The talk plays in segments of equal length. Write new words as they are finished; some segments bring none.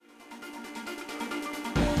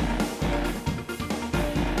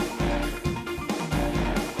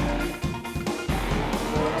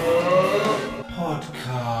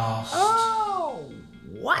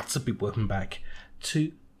What's up, people? Welcome back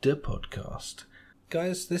to the podcast.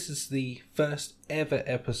 Guys, this is the first ever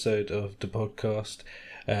episode of the podcast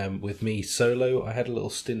with me solo. I had a little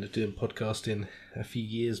stint of doing podcasting a few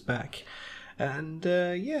years back, and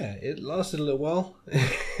it lasted a little while,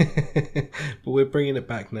 but we're bringing it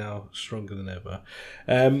back now stronger than ever.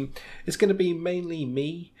 It's going to be mainly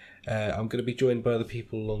me. I'm going to be joined by other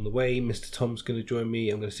people along the way. Mr. Tom's going to join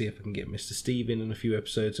me. I'm going to see if I can get Mr. Steve in a few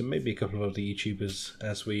episodes, and maybe a couple of other YouTubers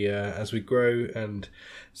as we grow and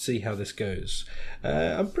see how this goes.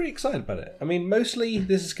 I'm pretty excited about it. I mean, mostly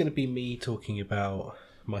this is going to be me talking about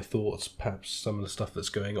my thoughts, perhaps some of the stuff that's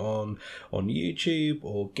going on YouTube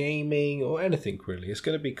or gaming or anything really. It's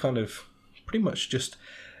going to be kind of pretty much just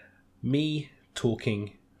me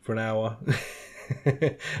talking for an hour.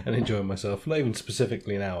 And enjoying myself, not even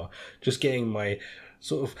specifically an hour, just getting my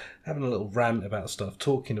sort of having a little rant about stuff,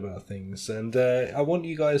 talking about things. And I want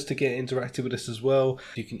you guys to get interactive with this as well.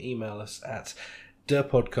 You can email us at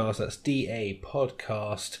dapodcast, that's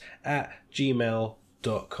dapodcast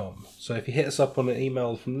 @gmail.com. So if you hit us up on an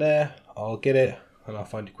email from there, I'll get it and I'll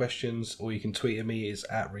find your questions, or you can tweet at me, is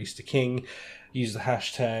at Reese the King. Use the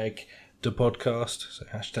hashtag the podcast, so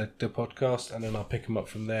hashtag the podcast, and then I'll pick them up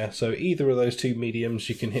from there. So either of those two mediums,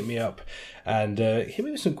 you can hit me up and hit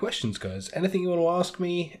me with some questions, guys. Anything you want to ask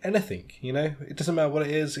me, anything, you know, it doesn't matter what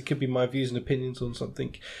it is. It could be my views and opinions on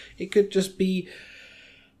something. It could just be,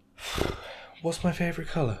 what's my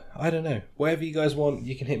favourite colour? I don't know. Whatever you guys want,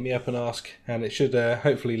 you can hit me up and ask, and it should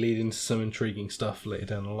hopefully lead into some intriguing stuff later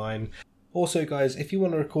down the line. Also, guys, if you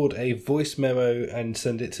want to record a voice memo and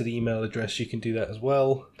send it to the email address, you can do that as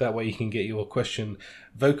well. That way you can get your question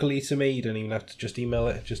vocally to me. You don't even have to just email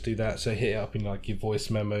it, just do that. So hit it up in like your voice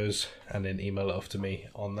memos and then email it off to me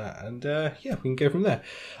on that. And we can go from there.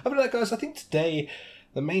 Other than that, guys, I think today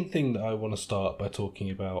the main thing that I want to start by talking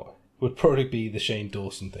about would probably be the Shane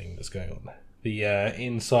Dawson thing that's going on. The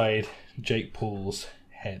inside Jake Paul's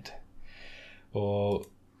head. Or,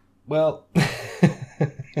 well...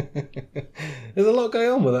 There's a lot going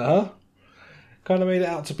on with it, huh? Kind of made it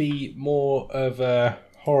out to be more of a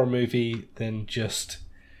horror movie than just...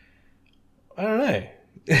 I don't know.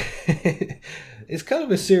 It's kind of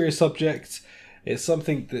a serious subject. It's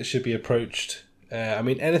something that should be approached...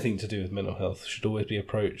 anything to do with mental health should always be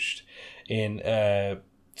approached in a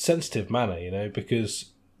sensitive manner, you know,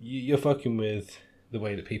 because you're fucking with the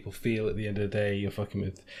way that people feel at the end of the day. You're fucking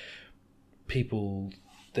with people...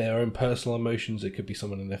 their own personal emotions. It could be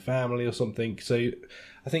someone in their family or something. So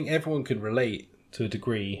I think everyone could relate to a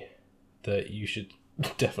degree that you should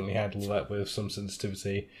definitely handle that with some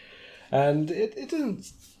sensitivity. And it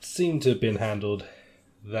doesn't seem to have been handled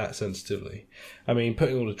that sensitively. I mean,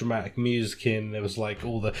 putting all the dramatic music in, there was like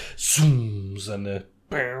all the zooms and the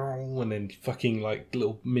bow, and then fucking like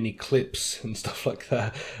little mini clips and stuff like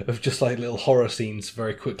that of just like little horror scenes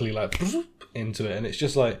very quickly like into it. And it's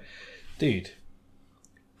just like, dude,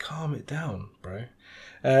 calm it down, bro.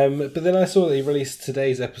 But then I saw that he released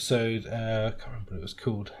today's episode. I can't remember what it was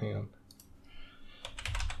called. Hang on.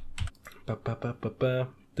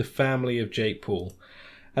 The Family of Jake Paul.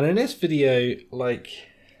 And in this video, like,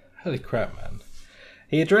 holy crap, man.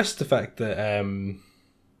 He addressed the fact that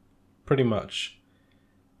pretty much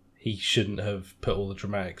he shouldn't have put all the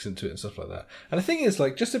dramatics into it and stuff like that. And the thing is,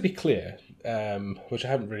 like, just to be clear, which I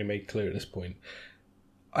haven't really made clear at this point,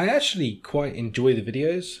 I actually quite enjoy the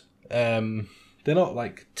videos. They're not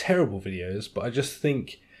like terrible videos, but I just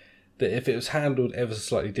think that if it was handled ever so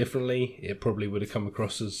slightly differently, it probably would have come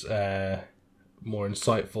across as more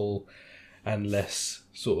insightful and less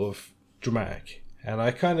sort of dramatic. And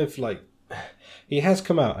I kind of like, he has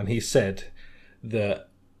come out and he said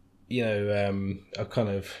that, you know, I've kind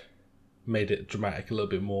of made it dramatic a little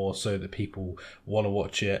bit more so that people want to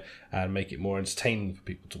watch it and make it more entertaining for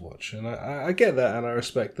people to watch. And I get that and I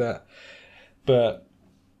respect that. But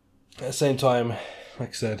at the same time, like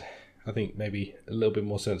I said, I think maybe a little bit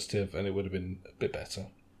more sensitive and it would have been a bit better.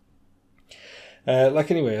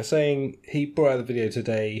 Anyway, I was saying he brought out the video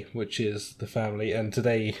today, which is the family, and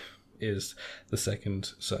today is the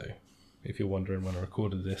 2nd, so if you're wondering when I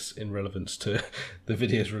recorded this in relevance to the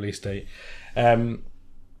video's release date.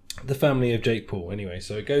 The Family of Jake Paul, anyway.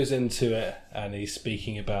 So it goes into it, and he's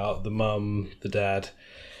speaking about the mum, the dad,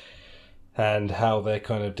 and how they're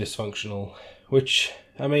kind of dysfunctional. Which,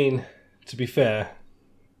 I mean, to be fair,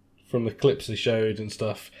 from the clips they showed and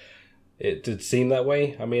stuff, it did seem that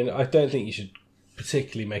way. I mean, I don't think you should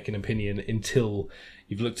particularly make an opinion until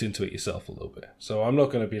you've looked into it yourself a little bit. So I'm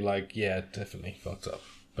not going to be like, yeah, definitely fucked up.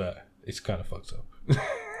 But it's kind of fucked up.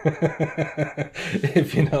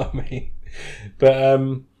 If you know what I mean. But,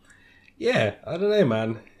 yeah, I don't know,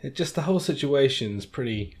 man. It just, the whole situation's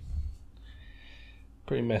pretty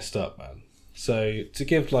pretty messed up, man. So to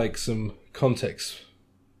give like some context,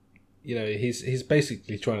 you know, he's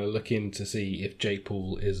basically trying to look in to see if Jake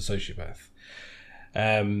Paul is a sociopath.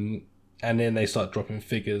 And then they start dropping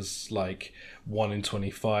figures like 1 in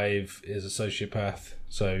 25 is a sociopath.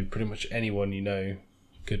 So pretty much anyone you know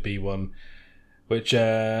could be one, which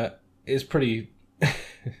is pretty. I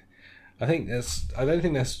don't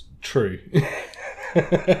think that's true.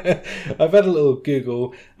 I've had a little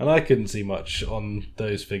Google and I couldn't see much on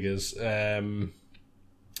those figures.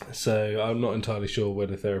 So I'm not entirely sure where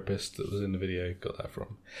the therapist that was in the video got that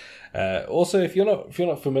from. Also, if you're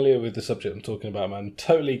not familiar with the subject I'm talking about, man,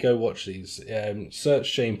 totally go watch these. Search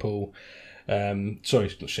Shane Paul.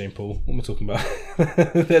 Sorry, not Shane Paul. What am I talking about?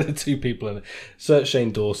 They're the two people in it. Search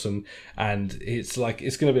Shane Dawson, and it's going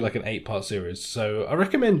to be like an 8-part series. So I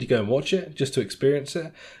recommend you go and watch it just to experience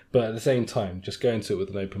it. But at the same time, just go into it with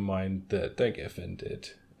an open mind. Don't get offended.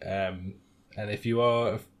 And if you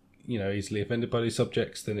are, easily offended by these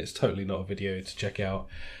subjects, then it's totally not a video to check out.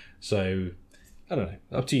 So I don't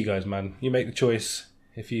know. Up to you guys, man. You make the choice.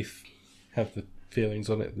 If you have the feelings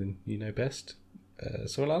on it, then you know best.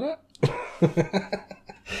 Something like that.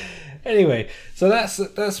 Anyway, so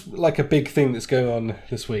that's like a big thing that's going on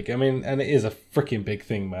this week. I mean, and it is a freaking big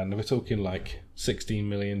thing, man. We're talking like 16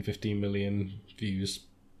 million, 15 million views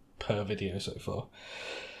per video so far.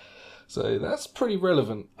 So that's pretty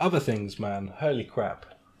relevant. Other things, man. Holy crap.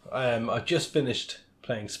 I just finished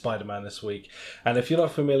playing Spider-Man this week. And if you're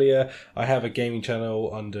not familiar, I have a gaming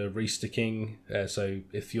channel under Reese the King. So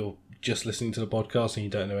if you're just listening to the podcast and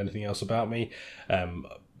you don't know anything else about me,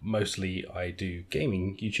 mostly I do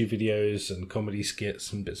gaming YouTube videos and comedy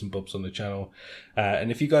skits and bits and bobs on the channel.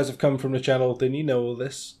 And if you guys have come from the channel, then you know all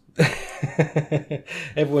this.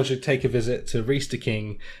 Everyone should take a visit to Reese the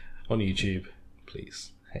King on YouTube,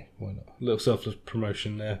 please. Hey, why not? A little selfless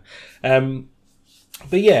promotion there.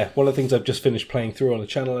 But yeah, one of the things I've just finished playing through on the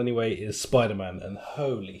channel anyway is Spider-Man, and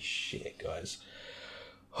holy shit, guys.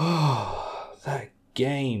 Oh, that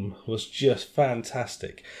game was just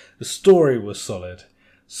fantastic. The story was solid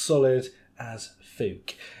as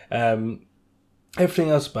fook. Everything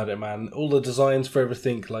else about it, man, all the designs for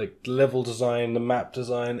everything, like the level design, the map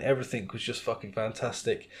design, everything was just fucking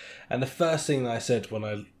fantastic. And the first thing that I said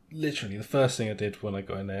the first thing I did when I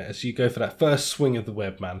got in there is you go for that first swing of the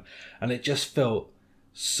web, man, and it just felt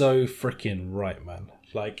so freaking right, man.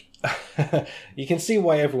 Like, you can see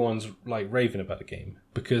why everyone's like raving about the game,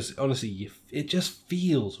 because honestly, it just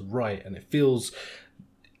feels right, and it feels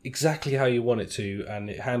exactly how you want it to, and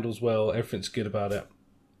it handles well. Everything's good about it.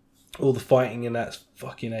 All the fighting in that's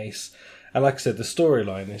fucking ace. And like I said, the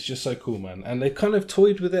storyline is just so cool, man. And they kind of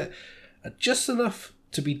toyed with it just enough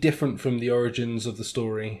to be different from the origins of the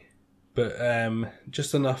story, but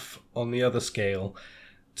just enough on the other scale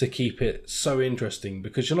to keep it so interesting,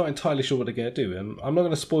 because you're not entirely sure what they're going to do. And I'm not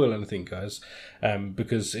going to spoil anything, guys,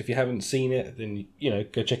 because if you haven't seen it, then,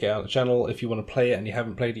 go check it out on the channel. If you want to play it and you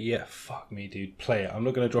haven't played it yet, fuck me, dude, play it. I'm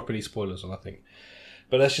not going to drop any spoilers or nothing.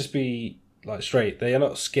 But let's just be like straight. They are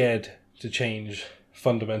not scared to change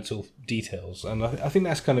fundamental details. And I think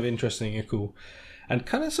that's kind of interesting and cool. And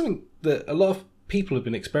kind of something that a lot of people have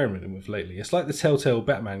been experimenting with lately. It's like the Telltale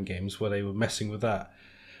Batman games where they were messing with that.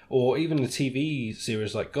 Or even the TV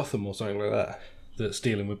series like Gotham or something like that that's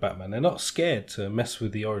dealing with Batman. They're not scared to mess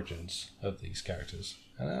with the origins of these characters.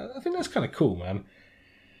 And I think that's kind of cool, man.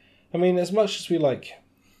 I mean, as much as we like,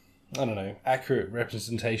 I don't know, accurate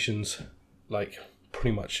representations, like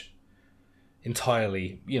pretty much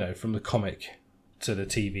entirely, from the comic to the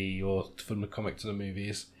TV or from the comic to the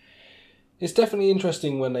movies, it's definitely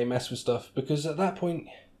interesting when they mess with stuff, because at that point,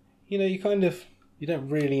 you don't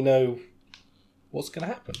really know what's going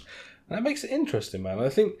to happen. And that makes it interesting, man. I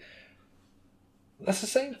think that's the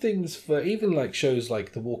same things for even like shows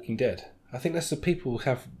like The Walking Dead. I think that's the people who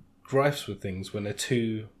have gripes with things when they're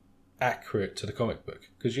too accurate to the comic book,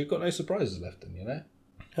 because you've got no surprises left in,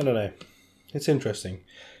 I don't know. It's interesting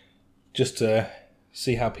just to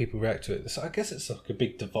see how people react to it. So I guess it's like a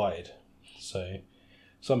big divide. So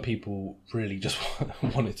some people really just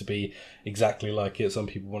want it to be exactly like it. Some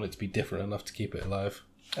people want it to be different enough to keep it alive.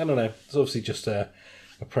 I don't know. It's obviously just a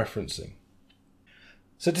preference thing.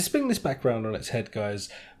 So to spin this background on its head, guys,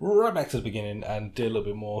 right back to the beginning and do a little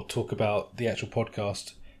bit more talk about the actual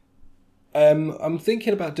podcast. I'm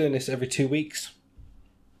thinking about doing this every 2 weeks.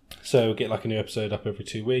 So we'll get like a new episode up every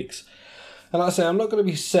 2 weeks. And like I say, I'm not going to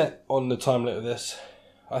be set on the time limit of this.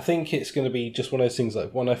 I think it's going to be just one of those things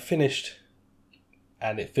like when I've finished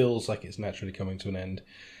and it feels like it's naturally coming to an end,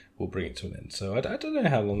 we'll bring it to an end. So I don't know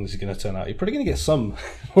how long this is going to turn out. You're probably going to get some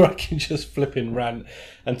where I can just flip in rant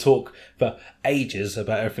and talk for ages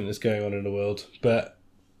about everything that's going on in the world. But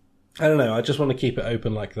I don't know. I just want to keep it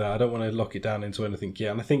open like that. I don't want to lock it down into anything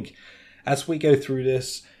yet. And I think as we go through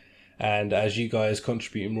this, and as you guys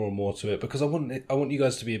contribute more and more to it, because I want you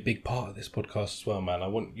guys to be a big part of this podcast as well, man. I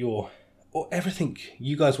want or everything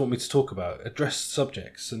you guys want me to talk about, address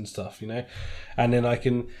subjects and stuff, and then I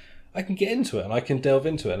can get into it and I can delve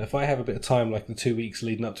into it. And if I have a bit of time, like the 2 weeks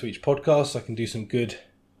leading up to each podcast, I can do some good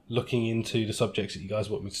looking into the subjects that you guys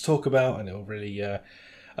want me to talk about, and it'll really,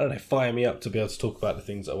 fire me up to be able to talk about the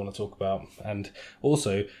things that I want to talk about, and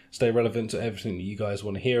also stay relevant to everything that you guys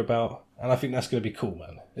want to hear about. And I think that's going to be cool,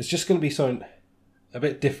 man. It's just going to be something a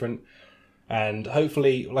bit different, and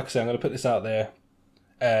hopefully, like I say, I'm going to put this out there.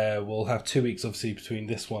 We'll have 2 weeks, obviously, between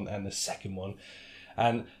this one and the second one,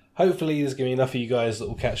 and hopefully there's going to be enough of you guys that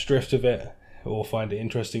will catch drift of it or find it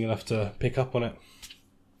interesting enough to pick up on it,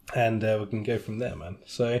 and we can go from there, man.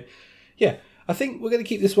 So, yeah, I think we're going to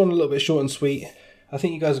keep this one a little bit short and sweet. I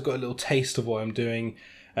think you guys have got a little taste of what I'm doing.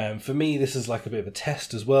 For me, this is like a bit of a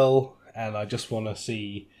test as well, and I just want to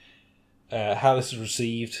see how this is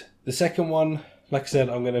received. The second one, like I said,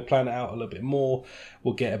 I'm going to plan it out a little bit more.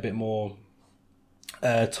 We'll get a bit more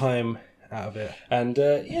time out of it, and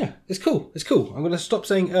yeah, it's cool. I'm going to stop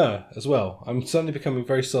saying as well. I'm suddenly becoming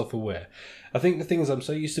very self-aware. I think the thing is, I'm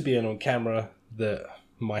so used to being on camera that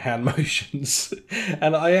my hand motions,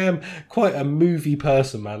 and I am quite a movie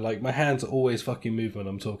person, man. Like, my hands are always fucking moving when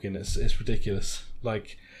I'm talking. It's ridiculous.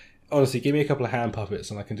 Like, honestly, give me a couple of hand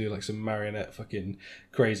puppets and I can do like some marionette fucking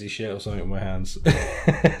crazy shit or something with my hands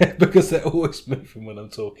because they're always moving when I'm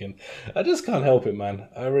talking. I just can't help it, man.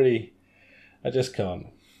 I just can't.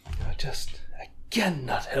 I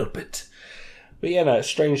cannot help it. But yeah, no, it's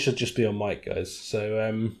strange to just be on mic, guys. So,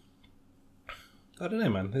 I don't know,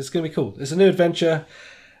 man. It's going to be cool. It's a new adventure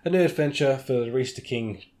for the Reese the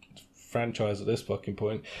King franchise at this fucking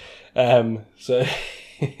point. So,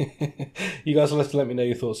 you guys will have to let me know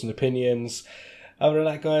your thoughts and opinions. Other than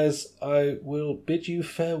that, guys, I will bid you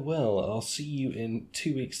farewell. I'll see you in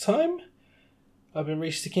 2 weeks' time. I've been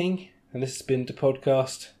Reese the King, and this has been the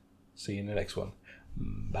podcast. See you in the next one.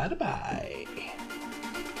 Bye-bye.